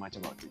worry so much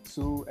about it.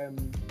 So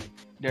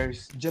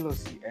there's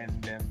jealousy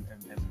and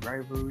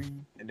rivalry,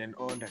 and then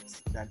all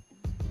that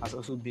has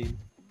also been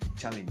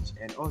challenged,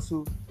 and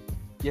also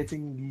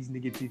getting these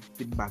negative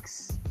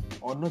feedbacks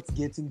or not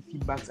getting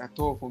feedbacks at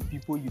all from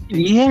people you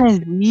think.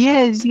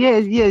 Yes.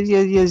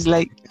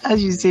 Like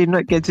as you say,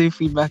 not getting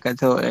feedback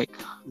at all. Like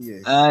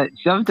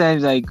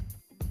sometimes, like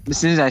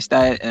since I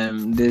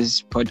started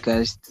this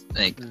podcast,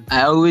 like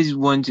I always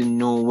want to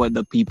know what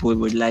the people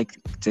would like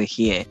to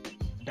hear.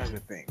 That's the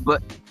thing.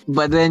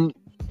 But then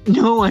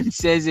no one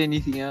says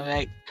anything. I'm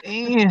like,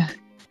 eh.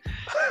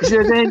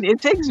 So then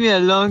it takes me a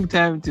long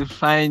time to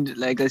find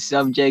like a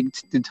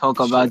subject to talk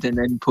about and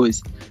then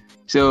post.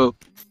 So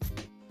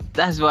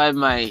that's why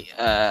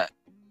I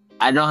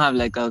don't have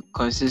like a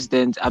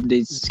consistent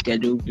update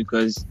schedule,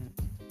 because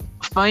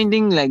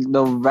finding like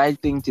the right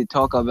thing to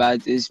talk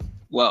about is,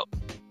 well,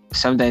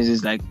 sometimes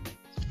it's like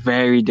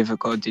very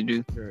difficult to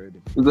do,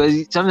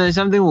 because sometimes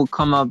something will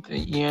come up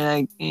and you're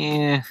like,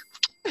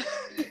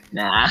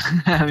 nah,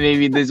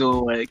 maybe this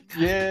won't work.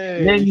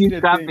 Then you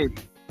scrap it.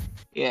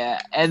 Yeah,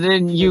 and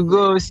then you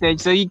go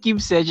search. So you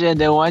keep searching, and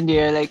then one day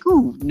you're like,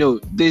 "Oh no,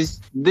 this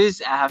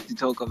I have to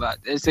talk about."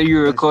 And so you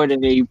record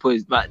and then you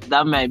post. But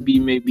that might be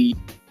maybe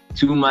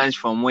 2 months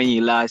from when you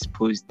last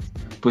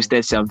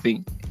posted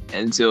something,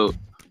 and so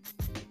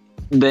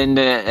then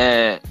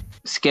the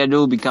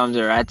schedule becomes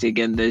erratic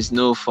and there's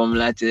no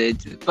formula to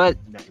it. But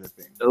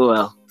oh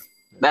well,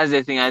 that's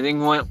the thing. I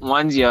think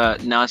once you're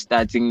now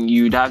starting,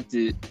 you'd have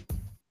to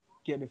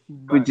get the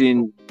feedback. Put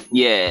in,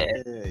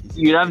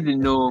 you'd have to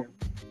know.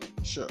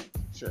 Sure.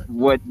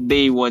 What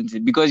they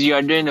wanted, because you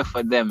are doing it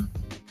for them.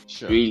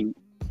 Really.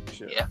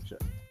 Sure.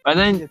 But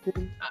then,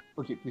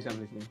 okay, please, I'm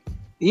listening.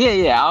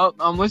 Yeah.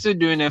 I'm also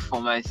doing it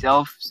for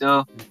myself.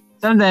 So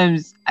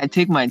sometimes I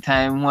take my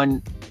time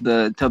when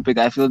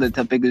I feel the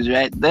topic is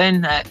right.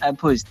 Then I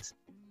post.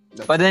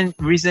 But then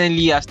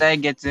recently I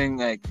started getting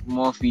like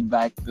more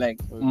feedback, like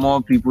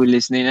more people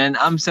listening, and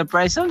I'm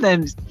surprised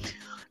sometimes.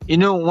 You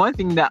know, one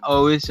thing that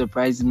always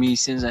surprised me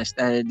since I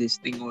started this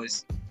thing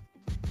was,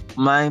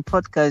 my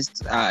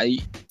podcasts are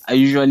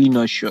usually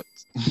not short.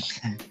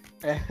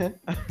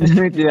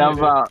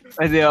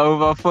 They are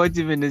over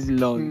 40 minutes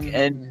long,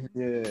 and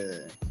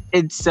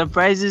it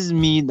surprises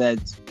me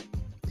that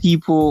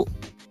people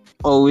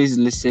always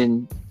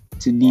listen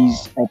to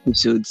these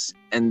episodes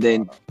and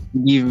then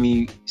give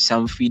me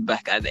some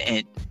feedback at the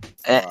end.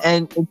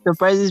 And it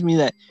surprises me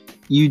that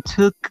you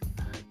took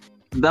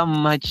that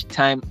much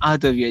time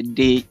out of your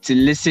day to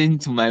listen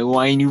to my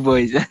whiny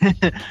voice.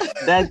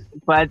 That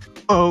part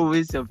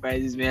always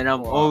surprises me, and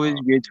I'm always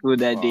grateful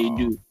that they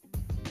do.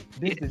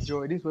 This is the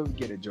joy. This is where we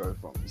get the joy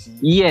from. You see?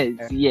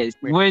 Yes.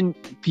 When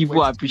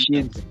people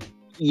appreciate,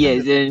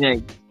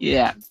 and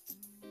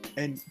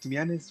And to be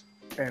honest,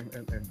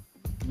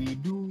 we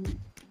do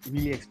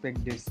really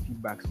expect this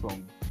feedback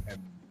from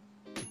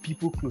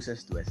people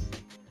closest to us.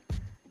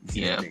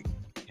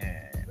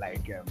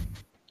 Like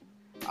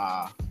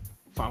our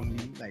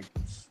family, like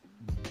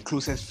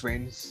closest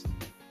friends.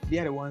 They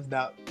are the ones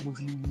that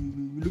mostly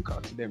we look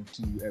out to them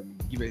to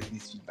give us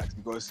these feedbacks,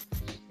 because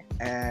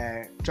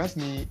trust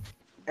me,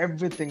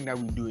 everything that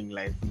we do in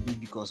life we do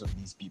because of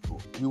these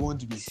people. We want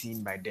to be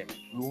seen by them.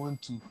 We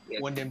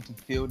want them to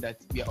feel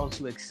that we are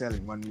also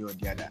excelling one way or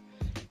the other.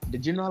 The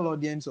general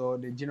audience or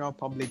the general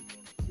public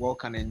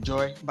can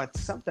enjoy, but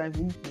sometimes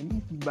when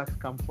these feedbacks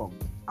come from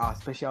our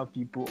special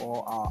people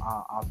or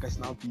our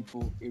personal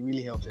people, it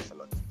really helps us a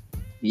lot.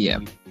 Yeah.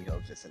 It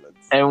helps us a lot.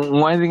 And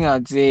one thing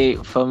I'd say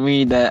for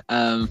me that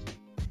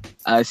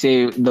I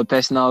say the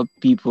personal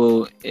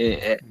people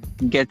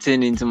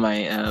getting into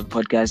my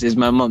podcast is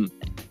my mom.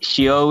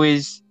 She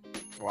always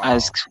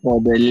asks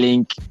for the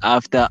link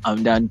after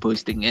I'm done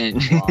posting,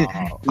 and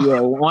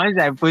once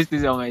I post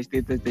it on my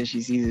status, then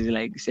she sees it,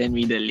 like, send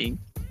me the link,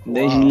 and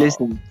then she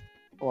listens.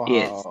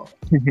 Yes.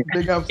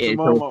 Big ups to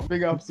mama.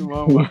 Big ups to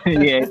mama.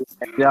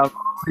 I'm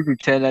always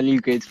eternally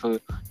grateful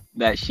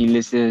that she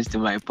listens to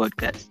my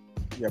podcast.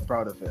 You're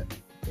proud of her.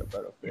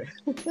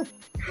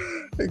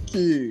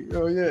 Okay.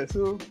 Oh yeah.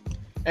 So,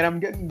 and I'm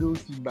getting those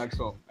feedbacks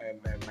from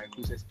my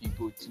closest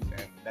people too.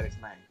 That is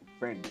my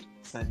friend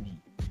Sandy,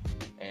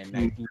 and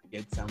I do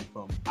get some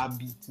from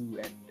Abby too,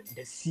 and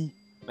the C,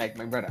 like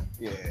my brother.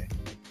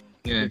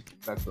 Yeah.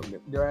 That's from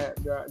them. There are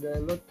a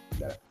lot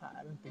that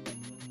I don't think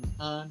I'm doing.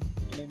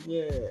 And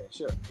then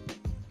sure.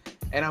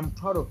 And I'm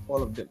proud of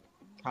all of them.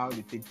 How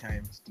they take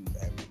time to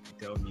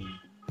tell me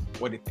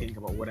what they think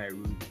about what I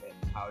wrote,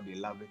 and how they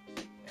love it,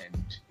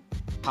 and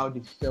how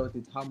they felt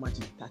it, how much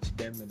it touched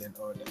them, and then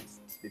all that.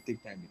 They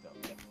take time to tell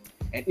me that.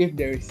 And if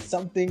there is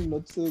something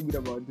not so good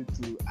about it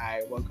too,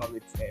 I welcome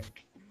it.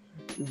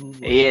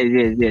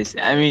 Yes.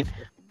 I mean,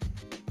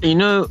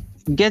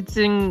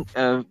 getting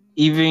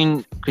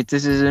even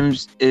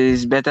criticisms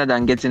is better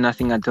than getting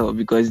nothing at all,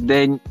 because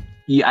then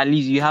you at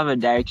least you have a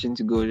direction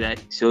to go,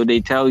 right? So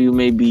they tell you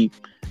maybe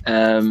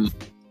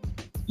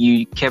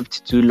you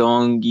kept too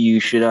long, you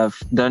should have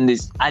done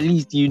this. At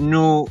least you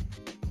know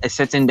a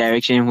certain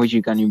direction in which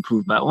you can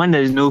improve. But when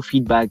there's no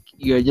feedback,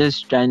 you're just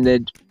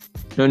stranded,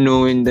 not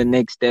knowing the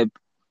next step,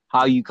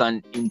 how you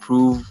can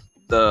improve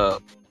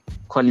the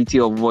quality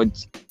of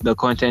what the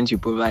content you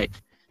provide.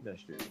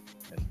 That's true.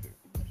 That's true.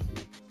 That's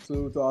true.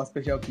 So to our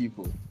special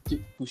people,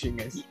 keep pushing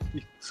us.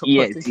 Keep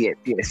Yes, supporting.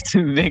 yes.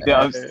 Big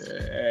ups.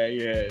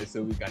 Yeah,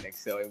 so we can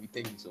excel, and we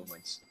thank you so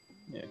much.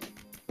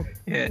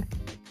 Yeah.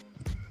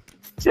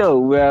 So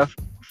we're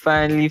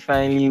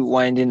finally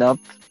winding up.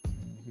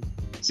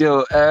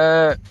 So,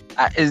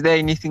 is there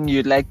anything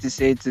you'd like to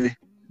say to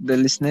the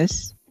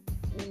listeners?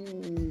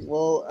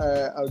 Well,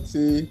 I would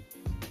say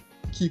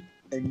keep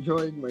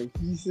enjoying my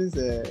pieces.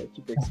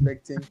 Keep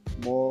expecting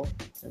more.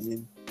 I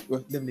mean,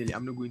 well, definitely,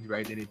 I'm not going to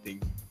write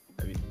anything.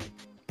 I mean,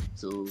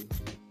 so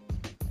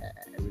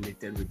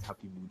related with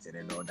happy moods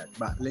and all that.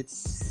 But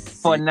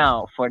let's For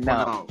now. Well,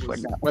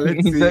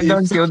 let's see.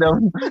 Don't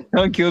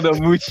kill the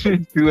mood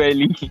too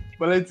early.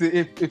 But let's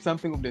say if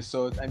something of the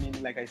sort, I mean,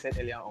 like I said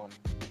earlier on,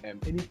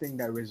 anything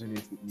that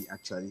resonates with me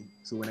actually.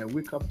 So when I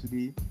wake up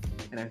today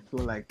and I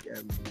feel like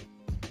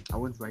I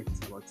want to write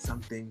about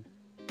something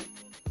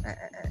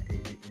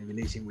in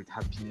relation with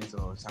happiness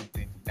or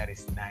something that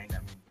is nice, I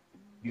mean,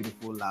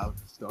 beautiful love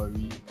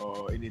story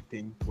or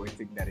anything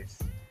poetic that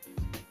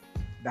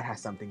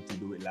has something to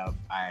do with love,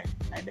 I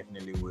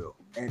definitely will.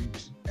 And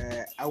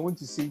I want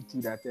to say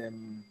too that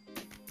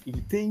if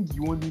you think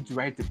you want me to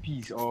write a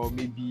piece or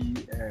maybe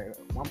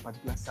one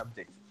particular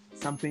subject,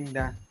 something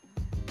that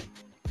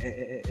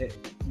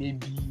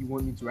maybe you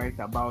want me to write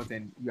about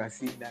and you are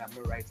seeing that I'm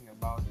not writing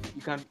about,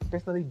 you can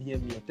personally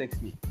DM me or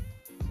text me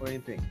or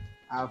anything.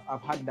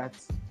 I've had that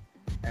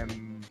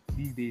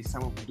these days,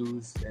 some of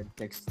those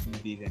texts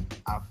these days, and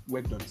I've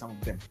worked on some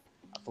of them.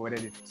 I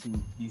forwarded it to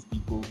these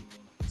people,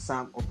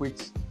 some of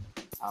which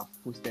I've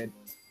posted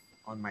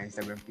on my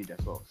Instagram page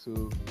as well.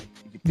 So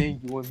if you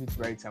think you want me to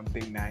write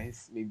something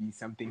nice, maybe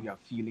something you are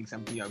feeling,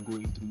 something you are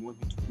going through, you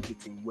want me to put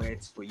it in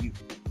words for you,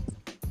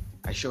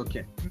 I sure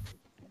can.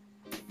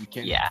 We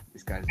can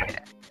discuss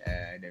that.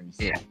 Then we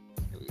see. Yeah.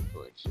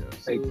 Sure.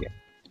 So,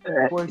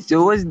 Okay.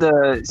 So what's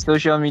the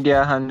social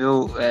media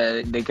handle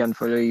they can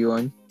follow you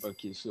on?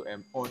 Okay, so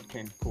Odd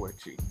Ken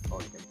Poetry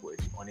on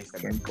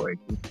Instagram. Ken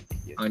Poetry.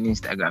 Yes. On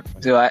Instagram.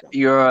 So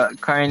you're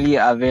currently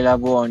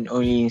available on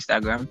only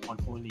Instagram? On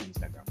only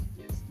Instagram,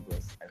 yes,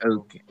 because I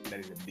feel that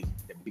is the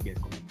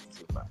biggest community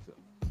so far. So.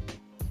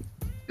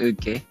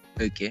 Okay.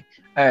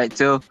 All right.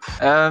 So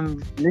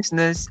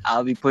listeners,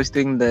 I'll be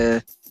posting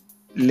the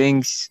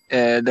link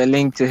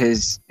to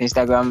his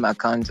Instagram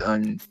account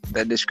on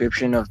the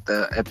description of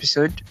the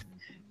episode,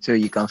 so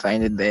you can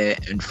find it there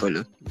and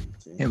follow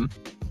him.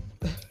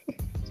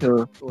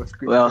 So,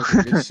 well,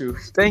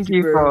 thank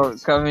you for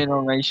coming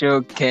on my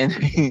show, Ken.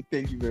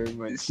 Thank you very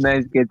much. It's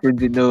nice getting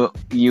to know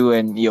you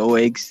and your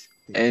works,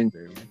 and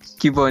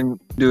keep on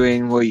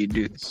doing what you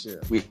do.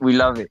 Sure. We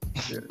love it.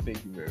 Sure.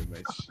 Thank you very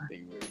much.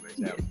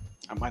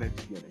 I'm honored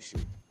to be on the show.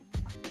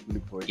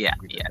 Look forward to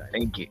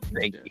Thank you.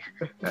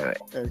 All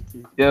right.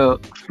 Okay. So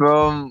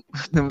from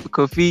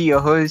Kofi,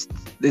 your host,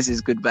 this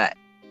is goodbye.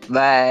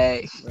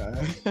 Bye.